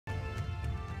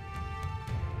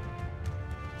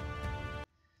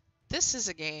This is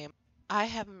a game I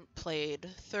haven't played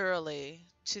thoroughly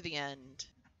to the end,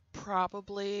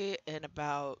 probably in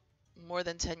about more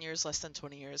than 10 years, less than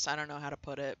 20 years. I don't know how to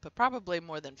put it, but probably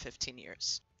more than 15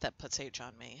 years. That puts age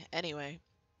on me. Anyway,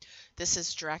 this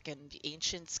is Drakan, the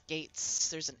Ancient's Gates.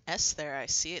 There's an S there. I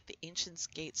see it. The Ancient's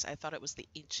Gates. I thought it was the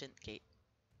Ancient Gate.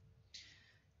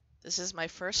 This is my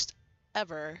first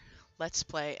ever Let's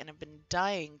Play, and I've been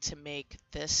dying to make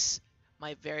this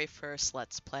my very first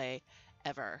Let's Play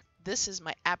ever. This is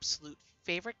my absolute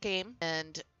favorite game,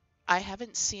 and I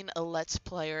haven't seen a Let's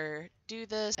Player do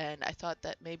this, and I thought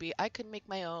that maybe I could make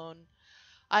my own.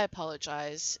 I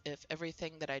apologize if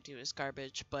everything that I do is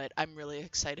garbage, but I'm really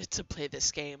excited to play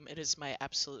this game. It is my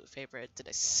absolute favorite. Did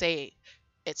I say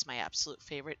it's my absolute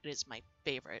favorite? It is my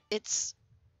favorite.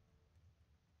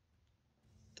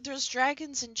 There's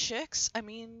dragons and chicks. I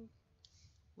mean,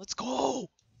 let's go!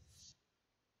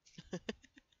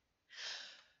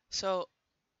 So,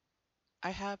 I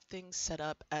have things set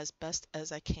up as best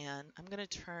as I can. I'm going to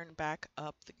turn back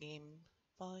up the game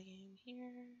volume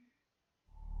here.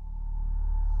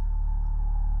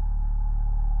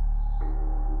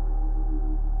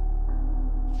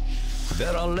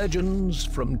 There are legends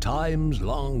from times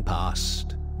long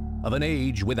past of an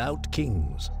age without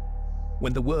kings,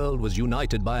 when the world was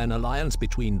united by an alliance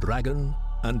between dragon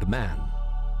and man.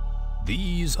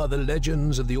 These are the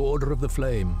legends of the Order of the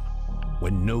Flame,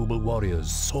 when noble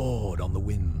warriors soared on the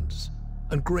winds,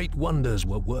 and great wonders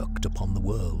were worked upon the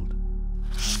world.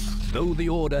 Though the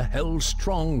Order held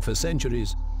strong for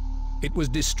centuries, it was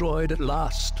destroyed at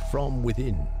last from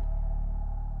within.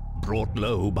 Brought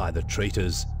low by the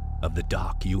traitors of the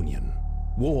Dark Union,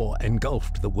 war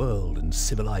engulfed the world and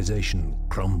civilization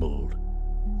crumbled.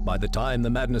 By the time the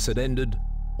madness had ended,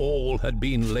 all had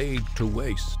been laid to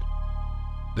waste.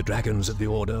 The dragons of the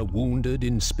Order, wounded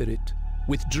in spirit,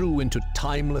 withdrew into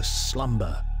timeless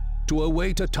slumber to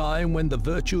await a time when the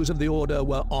virtues of the Order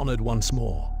were honored once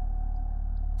more.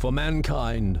 For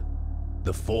mankind,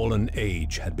 the fallen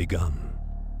age had begun.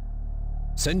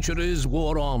 Centuries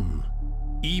wore on.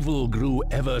 Evil grew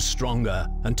ever stronger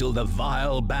until the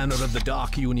vile banner of the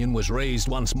Dark Union was raised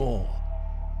once more.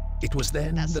 It was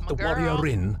then that the warrior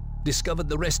Rin discovered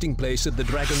the resting place of the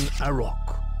dragon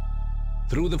Arok.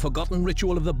 Through the forgotten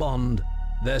ritual of the bond,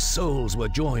 their souls were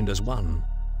joined as one,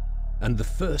 and the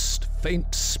first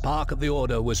faint spark of the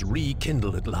Order was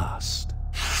rekindled at last.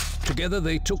 Together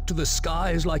they took to the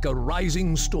skies like a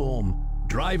rising storm,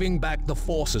 driving back the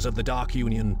forces of the Dark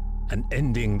Union and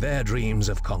ending their dreams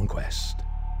of conquest.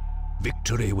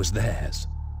 Victory was theirs,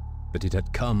 but it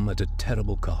had come at a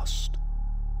terrible cost.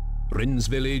 Rin's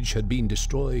village had been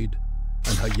destroyed,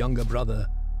 and her younger brother,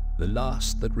 the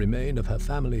last that remained of her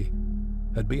family,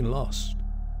 had been lost.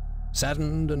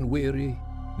 Saddened and weary,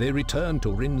 they returned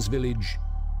to Rin's village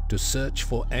to search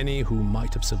for any who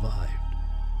might have survived.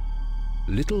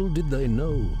 Little did they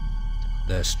know,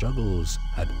 their struggles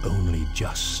had only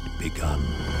just begun.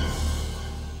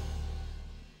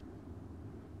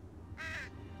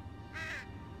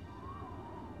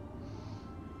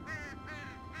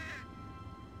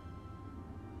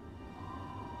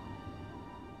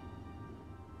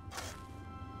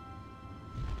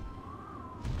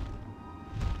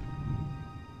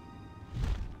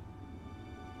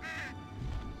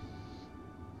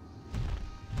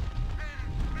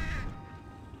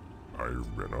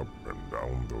 I've been up and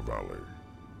down the valley,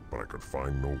 but I could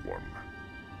find no one.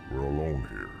 We're alone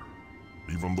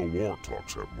here. Even the war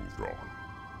talks have moved on.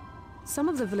 Some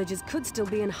of the villagers could still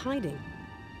be in hiding.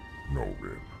 No,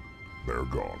 Rin. They're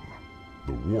gone.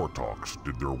 The war talks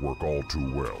did their work all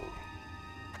too well.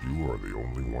 You are the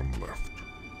only one left.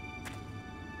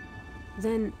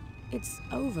 Then it's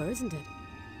over, isn't it?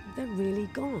 They're really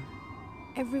gone.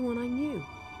 Everyone I knew.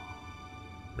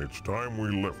 It's time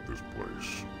we left this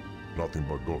place. Nothing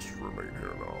but ghosts remain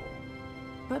here now.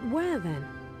 But where then?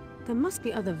 There must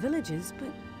be other villages, but...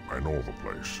 I know the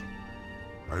place.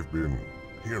 I've been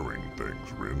hearing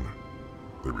things, Rin.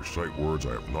 They recite words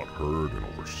I have not heard in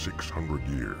over 600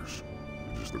 years.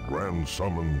 It is the grand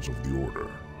summons of the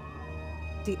Order.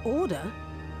 The Order?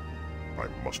 I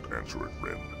must answer it,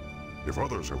 Rin. If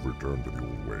others have returned to the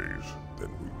old ways, then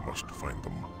we must find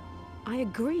them. I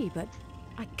agree, but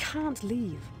I can't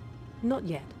leave. Not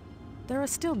yet. There are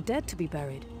still dead to be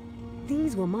buried.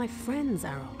 These were my friends,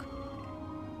 Arok.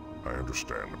 I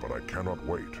understand, but I cannot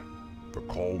wait. The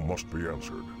call must be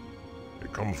answered.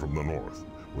 It comes from the north,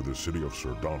 where the city of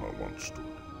Serdana once stood.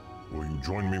 Will you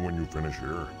join me when you finish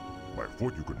here? By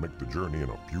foot you could make the journey in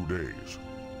a few days.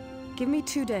 Give me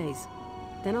 2 days.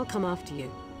 Then I'll come after you.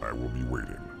 I will be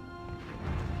waiting.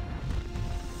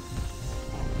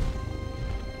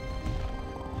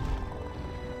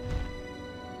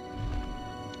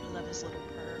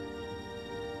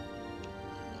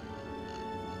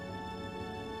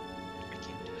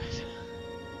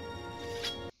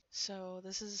 So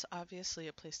this is obviously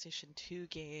a PlayStation 2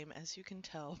 game, as you can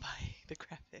tell by the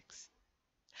graphics.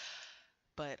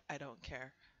 But I don't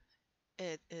care.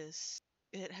 It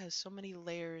has so many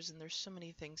layers and there's so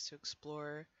many things to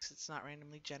explore. It's not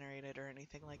randomly generated or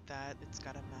anything like that. It's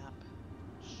got a map.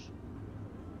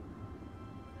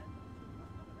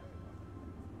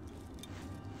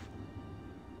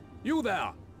 You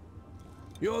there!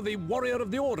 You're the warrior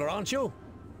of the Order, aren't you?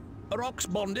 Arok's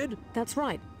bonded? That's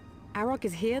right. Arok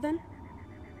is here then?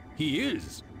 He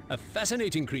is. A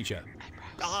fascinating creature.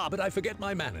 Ah, but I forget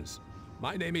my manners.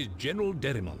 My name is General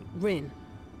Derrimon. Rin.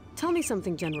 Tell me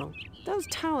something, General. Those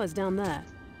towers down there,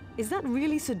 is that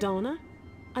really Serdana?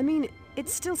 I mean,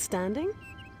 it's still standing?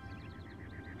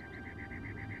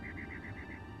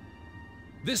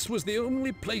 This was the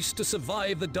only place to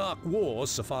survive the Dark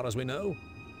Wars, so far as we know.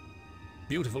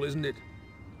 Beautiful, isn't it?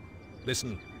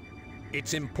 Listen,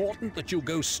 it's important that you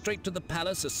go straight to the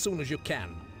palace as soon as you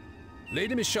can.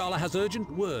 Lady Mishala has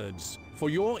urgent words, for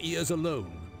your ears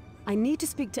alone. I need to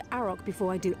speak to Arok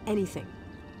before I do anything.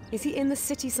 Is he in the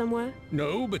city somewhere?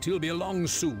 No, but he'll be along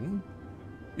soon.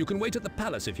 You can wait at the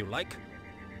palace if you like.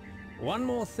 One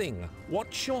more thing.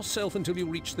 Watch yourself until you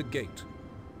reach the gate.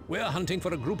 We're hunting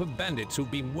for a group of bandits who've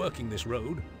been working this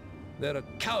road. They're a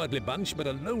cowardly bunch, but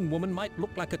a lone woman might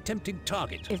look like a tempting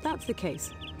target. If that's the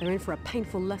case, they're in for a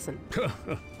painful lesson.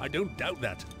 I don't doubt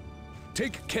that.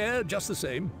 Take care just the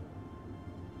same.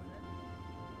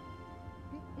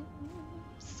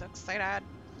 So excited.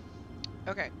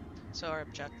 Okay, so our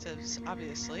objectives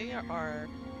obviously are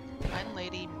find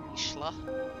Lady Mishla.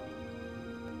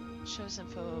 Shows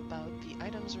info about the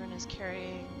items Rin is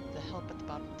carrying. The help at the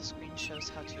bottom of the screen shows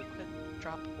how to equip,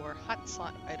 drop, or hot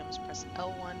slot items. Press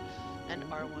L1 and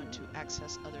R1 to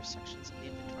access other sections of the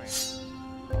inventory.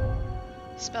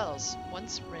 Spells.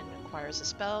 Once Rin acquires a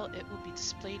spell, it will be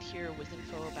displayed here with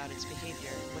info about its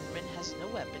behavior. When Rin has no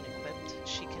weapon equipped,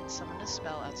 she can summon a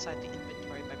spell outside the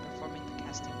inventory by performing the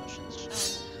casting motions shown.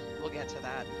 We'll get to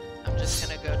that. I'm just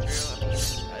gonna go through.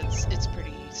 I mean, it's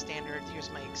pretty standard.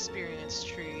 Here's my experience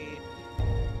tree,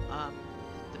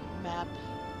 the map,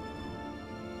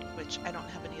 which I don't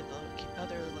have any of the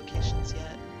other locations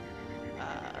yet,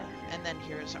 and then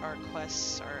here's our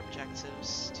quests, our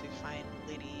objectives to find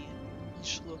Lady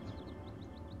Shluk.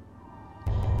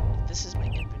 This is my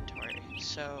inventory,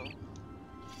 so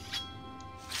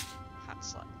hot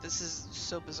slot. This is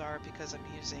so bizarre because I'm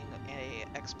using a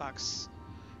Xbox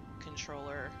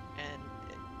controller and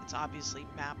it's obviously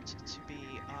mapped to be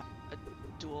a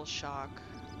DualShock,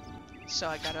 so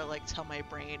I gotta like tell my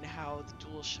brain how the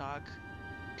DualShock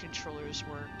controllers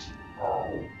worked.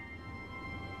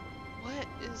 What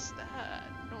is that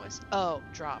noise? Oh,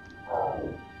 drop. I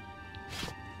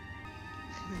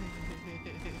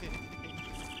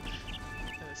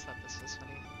always thought this was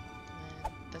funny.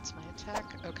 And that's my attack.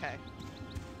 Okay.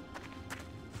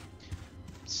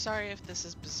 Sorry if this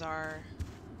is bizarre.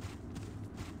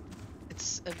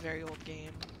 It's a very old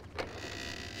game.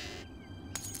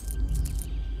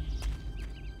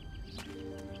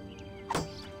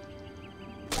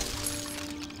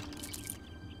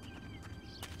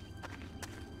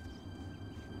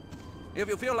 If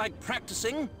you feel like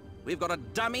practicing, we've got a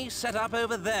dummy set up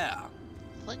over there.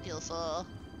 Thank you, sir.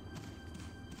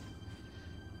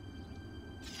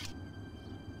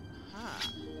 Huh.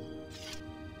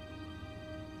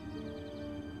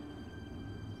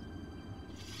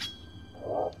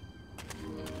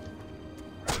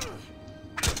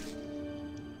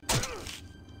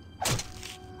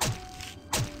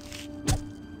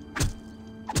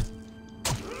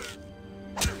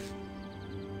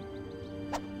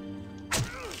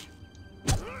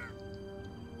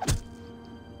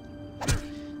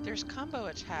 There's combo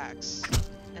attacks,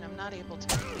 and I'm not able to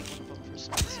complete one of them for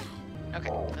some reason.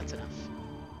 Okay, that's enough.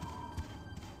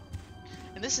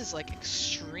 And this is like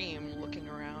extreme looking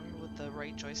around with the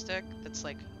right joystick. That's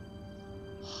like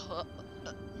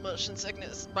motion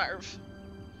sickness, barf.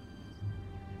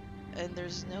 And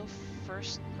there's no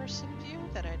first person view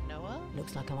that I know of.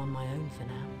 Looks like I'm on my own for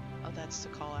now. Oh, that's to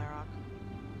call Arok.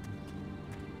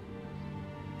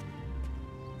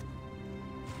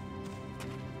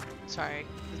 Sorry, it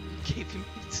gave me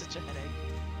such a headache.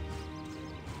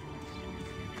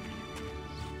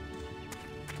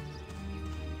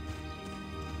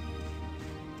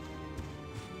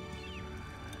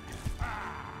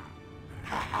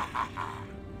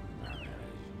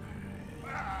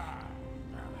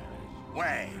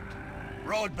 Wait,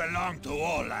 road belong to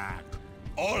Olak.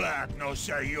 Olak no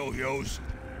say you use.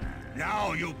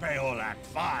 Now you pay Olak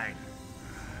fine.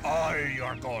 All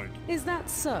your gold. Is that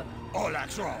so?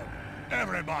 Olak's road.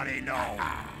 Everybody know.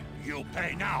 You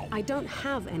pay now. I don't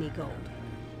have any gold.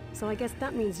 So I guess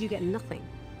that means you get nothing,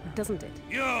 doesn't it?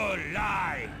 You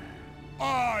lie!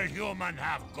 All human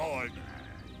have gold.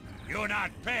 You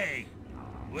not pay.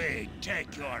 We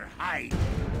take your hide.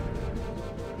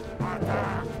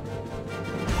 Attack!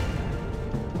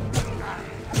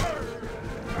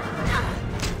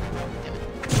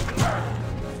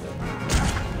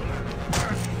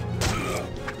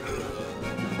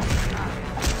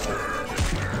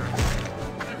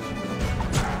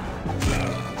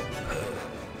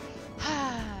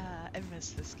 I miss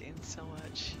this game so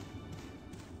much.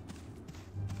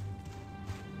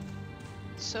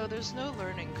 So there's no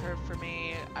learning curve for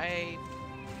me. I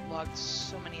logged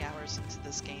so many hours into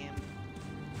this game.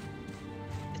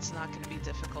 It's not going to be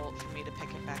difficult for me to pick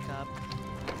it back up.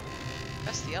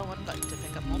 Press the L1 button to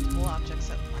pick up multiple objects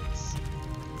at once.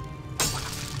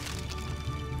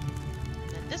 And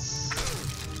then this,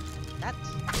 that,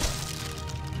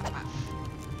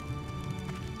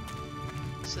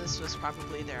 So this was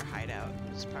probably their hideout.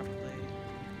 It was probably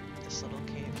this little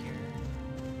cave here.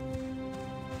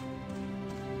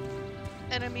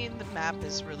 And I mean, the map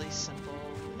is really simple.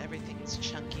 Everything's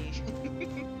chunky.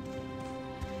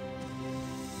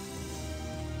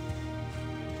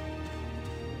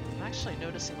 I'm actually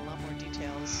noticing a lot more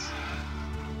details.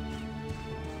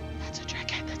 That's a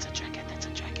Drakan, that's a Drakan, that's a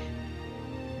Drakan.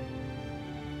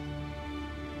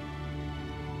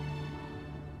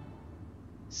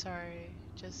 Sorry,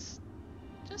 just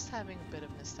having a bit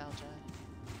of nostalgia.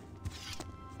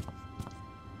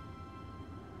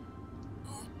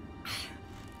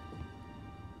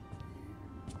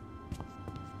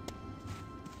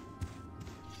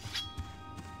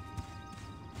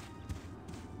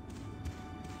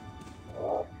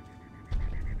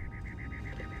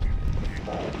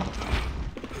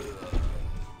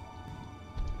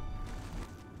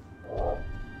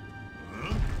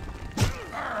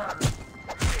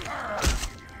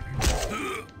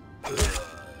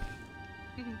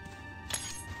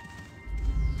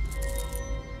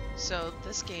 So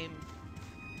this game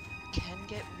can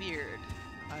get weird.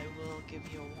 I will give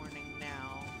you a warning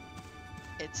now.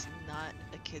 It's not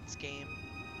a kid's game.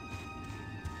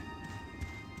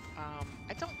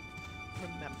 I don't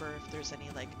remember if there's any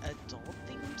like adult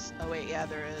themes. Oh wait, yeah,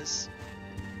 there is.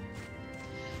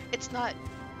 It's not.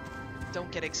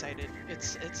 Don't get excited.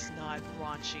 It's not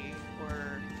raunchy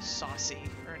or saucy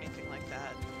or anything like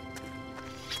that.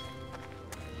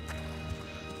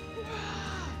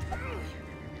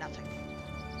 Nothing.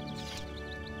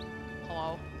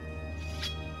 Hello?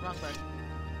 Wrong button.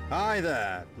 Hi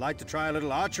there. Like to try a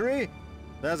little archery?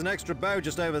 There's an extra bow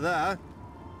just over there.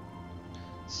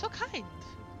 So kind.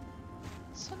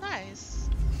 So nice.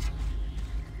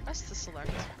 Press to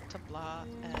select to blah,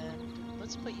 and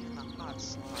let's put you in the hot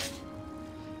slot.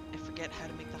 I forget how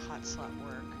to make the hot slot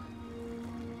work.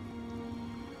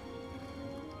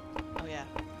 Oh yeah.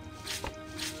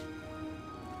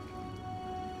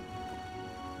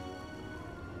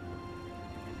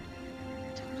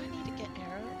 Don't I need to get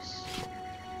arrows?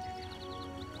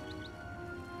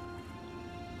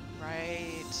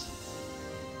 Right.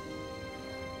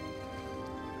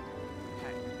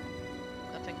 Okay.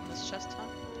 Nothing in this chest, huh?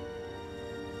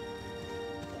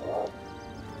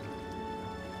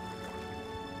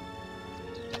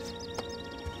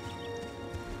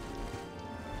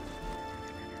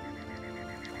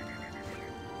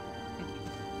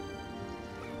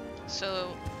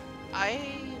 So, I've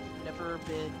never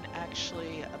been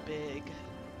actually a big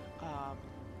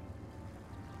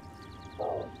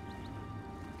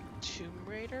Tomb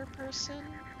Raider person.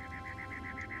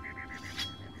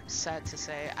 Sad to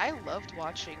say. I loved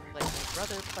watching like my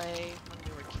brother play when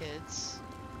we were kids.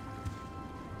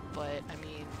 But I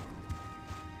mean,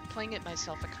 playing it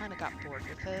myself, I kind of got bored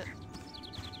with it.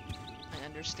 I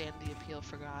understand the appeal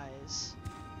for guys.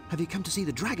 Have you come to see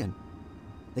the dragon?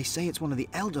 They say it's one of the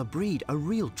elder breed, a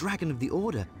real dragon of the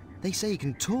order. They say he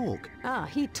can talk. Ah,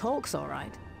 he talks all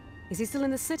right. Is he still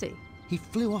in the city? He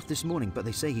flew off this morning, but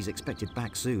they say he's expected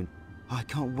back soon. I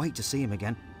can't wait to see him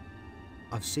again.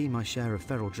 I've seen my share of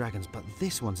feral dragons, but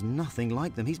this one's nothing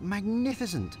like them. He's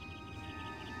magnificent.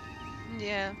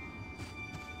 Yeah.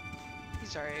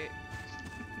 He's alright.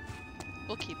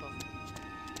 We'll keep him.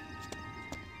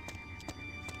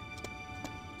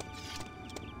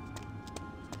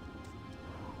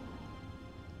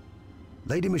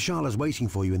 Lady Mashala's waiting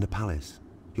for you in the palace.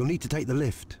 You'll need to take the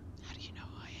lift.